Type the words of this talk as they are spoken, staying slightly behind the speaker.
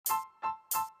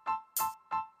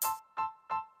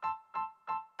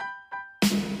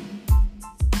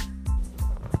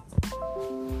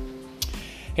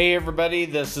Hey everybody,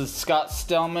 this is Scott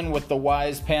Stellman with the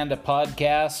Wise Panda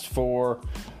Podcast for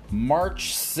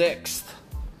March 6th.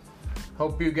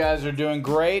 Hope you guys are doing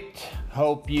great.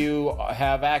 Hope you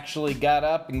have actually got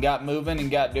up and got moving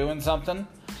and got doing something.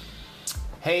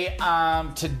 Hey,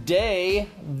 today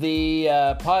the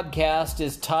podcast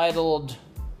is titled,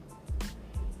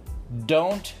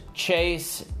 Don't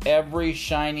Chase Every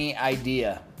Shiny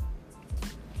Idea.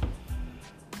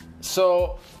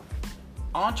 So,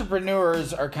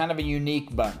 entrepreneurs are kind of a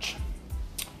unique bunch.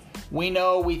 We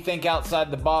know we think outside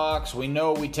the box. We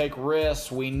know we take risks.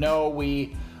 We know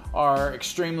we are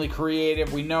extremely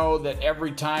creative. We know that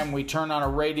every time we turn on a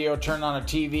radio, turn on a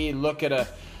TV, look at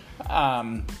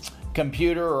a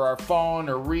computer or our phone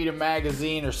or read a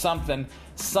magazine or something,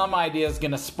 some idea is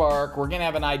going to spark. We're going to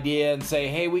have an idea and say,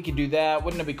 hey, we could do that.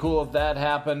 Wouldn't it be cool if that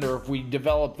happened, or if we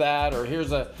developed that, or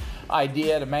here's an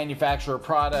idea to manufacture a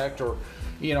product, or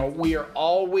we are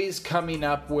always coming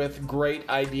up with great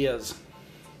ideas.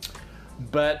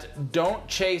 But don't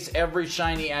chase every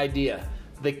shiny idea.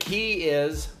 The key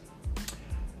is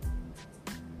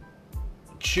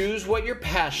choose what you're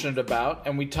passionate about.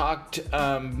 And we talked,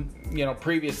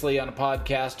 previously on a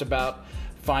podcast about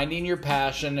finding your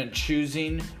passion and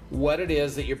choosing what it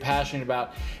is that you're passionate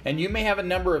about. And you may have a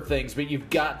number of things, but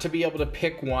you've got to be able to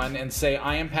pick one and say,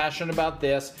 I am passionate about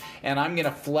this, and I'm going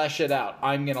to flesh it out.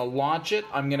 I'm going to launch it.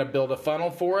 I'm going to build a funnel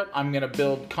for it. I'm going to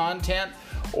build content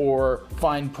or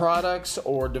find products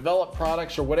or develop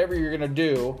products or whatever you're going to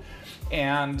do.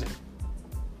 And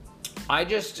I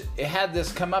just had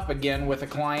this come up again with a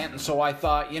client, and so I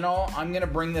thought, I'm going to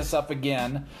bring this up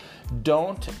again.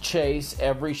 Don't chase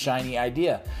every shiny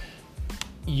idea.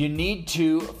 You need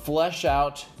to flesh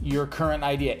out your current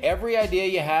idea. Every idea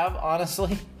you have,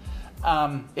 honestly,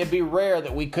 it'd be rare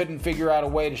that we couldn't figure out a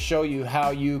way to show you how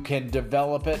you can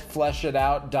develop it, flesh it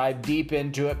out, dive deep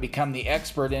into it, become the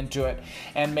expert into it,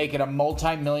 and make it a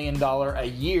multi-million-dollar a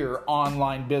year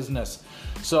online business.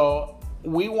 So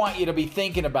we want you to be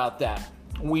thinking about that.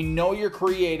 We know you're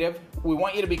creative. We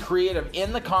want you to be creative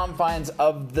in the confines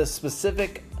of the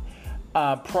specific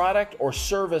product or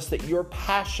service that you're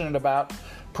passionate about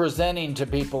presenting to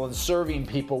people and serving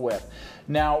people with.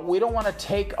 Now, we don't want to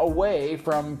take away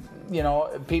from,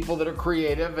 people that are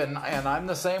creative, and I'm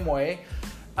the same way,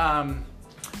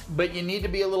 but you need to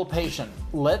be a little patient.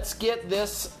 Let's get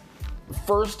this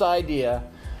first idea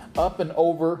up and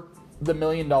over the $1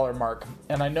 million mark.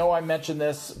 And I know I mentioned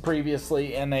this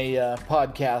previously in a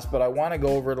podcast, but I want to go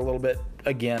over it a little bit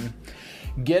again.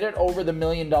 Get it over the $1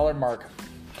 million mark.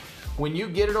 When you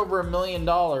get it over $1 million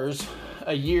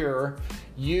a year,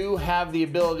 you have the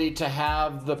ability to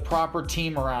have the proper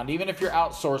team around. Even if you're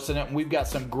outsourcing it, we've got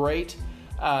some great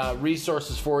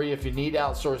resources for you if you need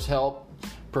outsource help.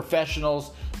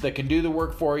 Professionals that can do the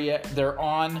work for you. They're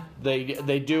on, they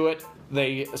do it,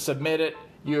 they submit it,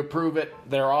 you approve it,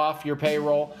 they're off your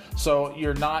payroll. So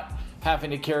you're not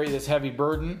having to carry this heavy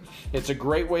burden. It's a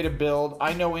great way to build.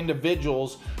 I know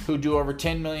individuals who do over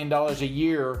 $10 million a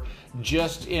year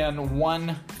just in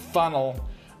one funnel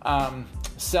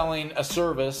selling a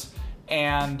service,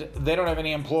 and they don't have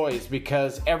any employees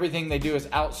because everything they do is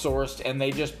outsourced, and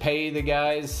they just pay the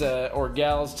guys or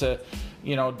gals to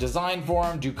design for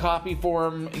them, do copy for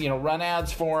them, run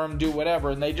ads for them, do whatever,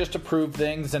 and they just approve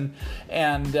things, and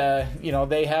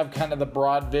they have kind of the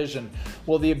broad vision.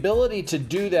 Well, the ability to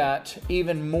do that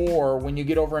even more when you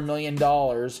get over $1 million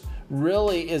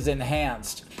really is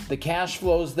enhanced. The cash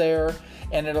flow's there,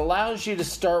 and it allows you to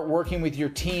start working with your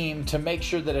team to make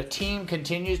sure that a team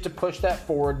continues to push that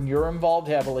forward, and you're involved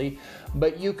heavily,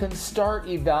 but you can start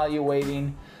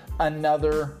evaluating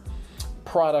another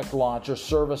product launch or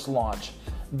service launch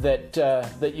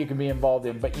that you can be involved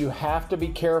in. But you have to be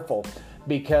careful,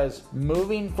 because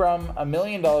moving from $1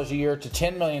 million a year to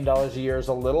 $10 million a year is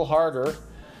a little harder.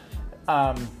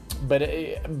 But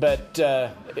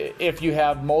if you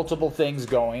have multiple things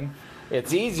going,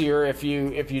 it's easier if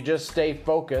you just stay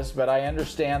focused. But I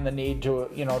understand the need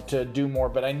to do more.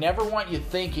 But I never want you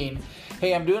thinking,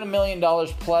 hey, I'm doing $1 million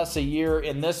plus a year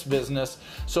in this business,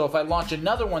 so if I launch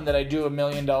another one that I do $1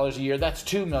 million a year, that's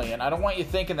 $2 million. I don't want you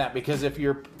thinking that, because if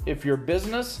your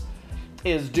business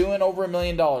is doing over $1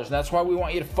 million, and that's why we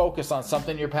want you to focus on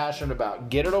something you're passionate about.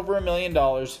 Get it over $1 million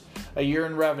a year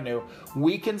in revenue.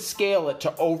 We can scale it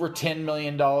to over $10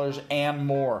 million and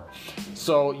more.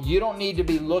 So you don't need to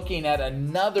be looking at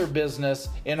another business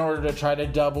in order to try to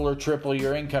double or triple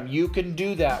your income. You can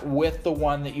do that with the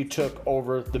one that you took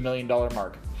over the $1 million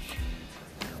mark.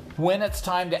 When it's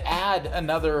time to add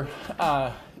another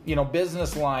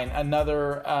business line,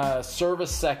 another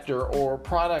service sector or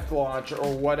product launch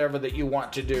or whatever that you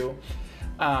want to do,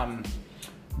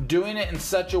 doing it in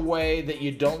such a way that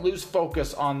you don't lose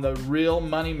focus on the real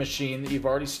money machine that you've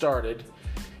already started.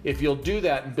 If you'll do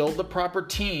that and build the proper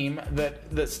team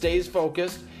that stays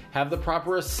focused, have the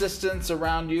proper assistants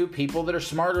around you, people that are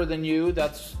smarter than you.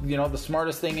 That's, the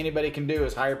smartest thing anybody can do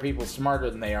is hire people smarter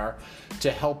than they are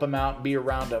to help them out, be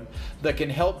around them, that can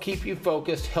help keep you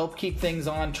focused, help keep things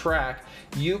on track.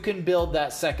 You can build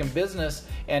that second business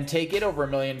and take it over $1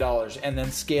 million and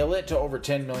then scale it to over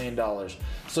 $10 million.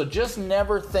 So just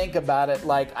never think about it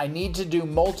like I need to do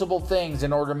multiple things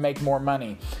in order to make more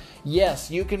money. Yes,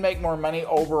 you can make more money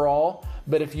overall,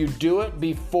 but if you do it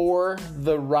before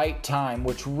the right time,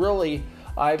 which really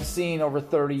I've seen over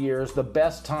 30 years, the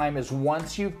best time is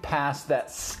once you've passed that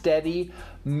steady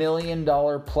 $1 million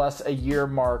plus a year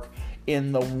mark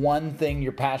in the one thing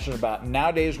you're passionate about.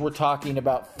 Nowadays, we're talking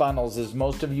about funnels. As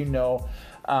most of you know,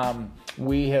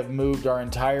 we have moved our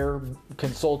entire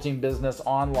consulting business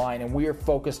online, and we are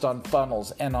focused on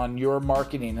funnels and on your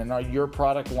marketing and on your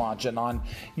product launch and on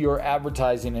your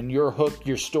advertising and your hook,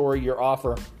 your story, your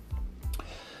offer.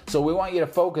 So we want you to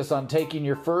focus on taking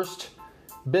your first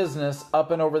business up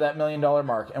and over that $1 million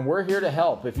mark. And we're here to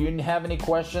help. If you have any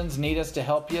questions, need us to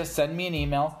help you, send me an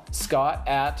email,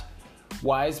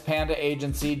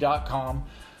 scott@wisepandaagency.com.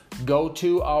 Go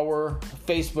to our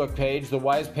Facebook page, the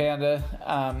Wise Panda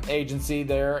Agency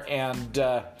there,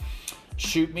 and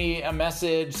shoot me a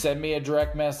message, send me a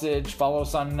direct message, follow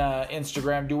us on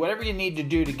Instagram, do whatever you need to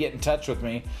do to get in touch with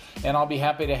me, and I'll be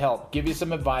happy to help, give you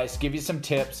some advice, give you some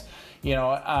tips,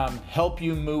 help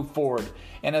you move forward.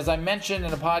 And as I mentioned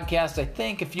in a podcast, I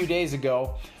think a few days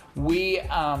ago, we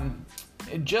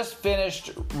just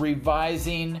finished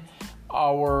revising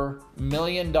our $1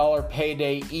 million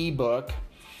payday ebook,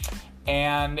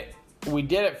 and we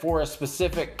did it for a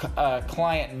specific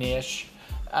client niche,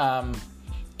 and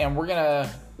we're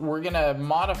gonna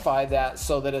modify that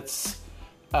so that it's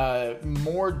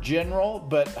more general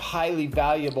but highly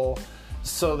valuable,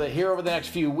 so that here over the next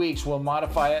few weeks we'll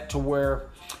modify it to where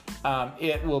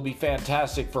it will be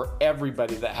fantastic for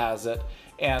everybody that has it.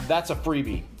 And that's a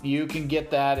freebie. You can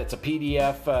get that. It's a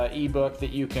PDF ebook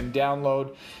that you can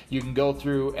download. You can go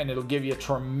through, and it'll give you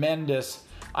tremendous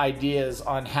ideas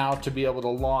on how to be able to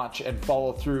launch and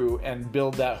follow through and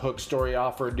build that hook, story,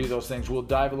 offer, and do those things. We'll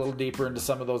dive a little deeper into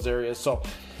some of those areas. So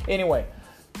anyway,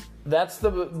 that's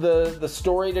the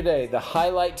story today, the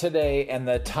highlight today, and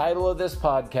the title of this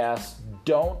podcast: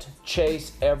 Don't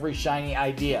chase every shiny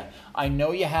idea. I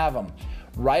know you have them.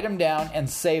 Write them down and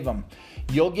save them.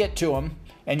 You'll get to them,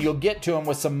 and you'll get to them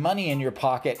with some money in your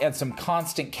pocket and some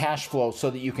constant cash flow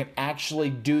so that you can actually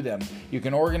do them. You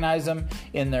can organize them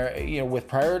in their, with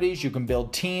priorities. You can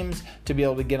build teams to be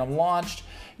able to get them launched,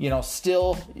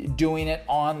 still doing it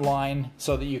online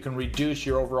so that you can reduce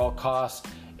your overall costs,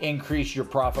 increase your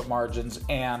profit margins,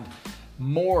 and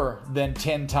more than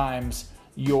 10 times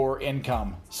your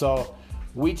income. So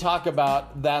we talk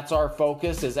about that's our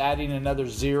focus, is adding another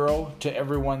zero to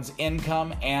everyone's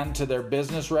income and to their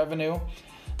business revenue.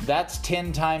 That's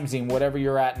 10 timesing whatever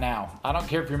you're at now. I don't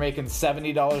care if you're making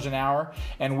 $70 an hour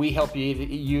and we help you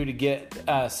to get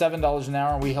 $7 an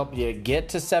hour, and we help you to get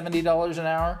to $70 an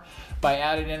hour by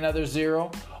adding another zero,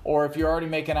 or if you're already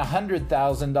making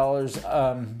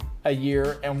 $100,000 a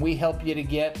year and we help you to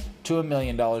get to $1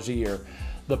 million a year.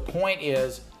 The point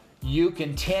is, you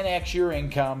can 10x your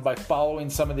income by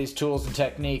following some of these tools and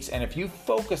techniques. And if you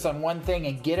focus on one thing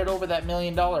and get it over that $1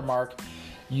 million mark,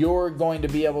 you're going to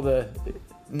be able to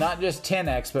not just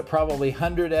 10x, but probably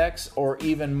 100x or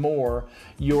even more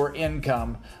your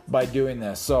income by doing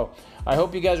this. So I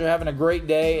hope you guys are having a great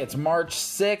day. It's March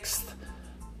 6th.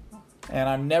 And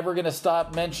I'm never going to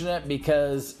stop mentioning it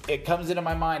because it comes into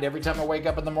my mind every time I wake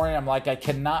up in the morning. I'm like, I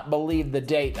cannot believe the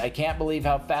date. I can't believe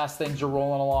how fast things are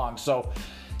rolling along. So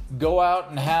go out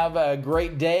and have a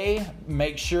great day.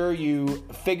 Make sure you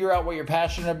figure out what you're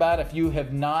passionate about. If you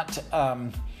have not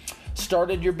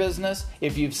started your business,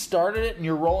 if you've started it and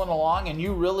you're rolling along and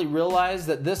you really realize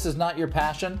that this is not your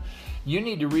passion, you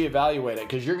need to reevaluate it,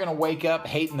 because you're going to wake up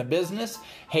hating the business,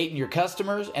 hating your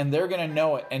customers, and they're going to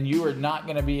know it, and you are not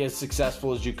going to be as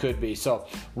successful as you could be. So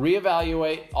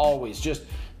reevaluate always. Just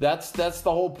that's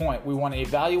the whole point. We want to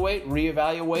evaluate,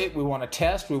 reevaluate. We want to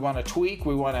test. We want to tweak.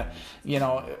 We want to,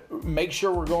 make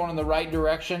sure we're going in the right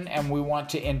direction, and we want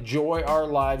to enjoy our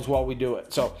lives while we do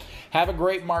it. So have a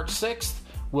great March 6th.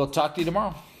 We'll talk to you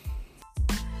tomorrow.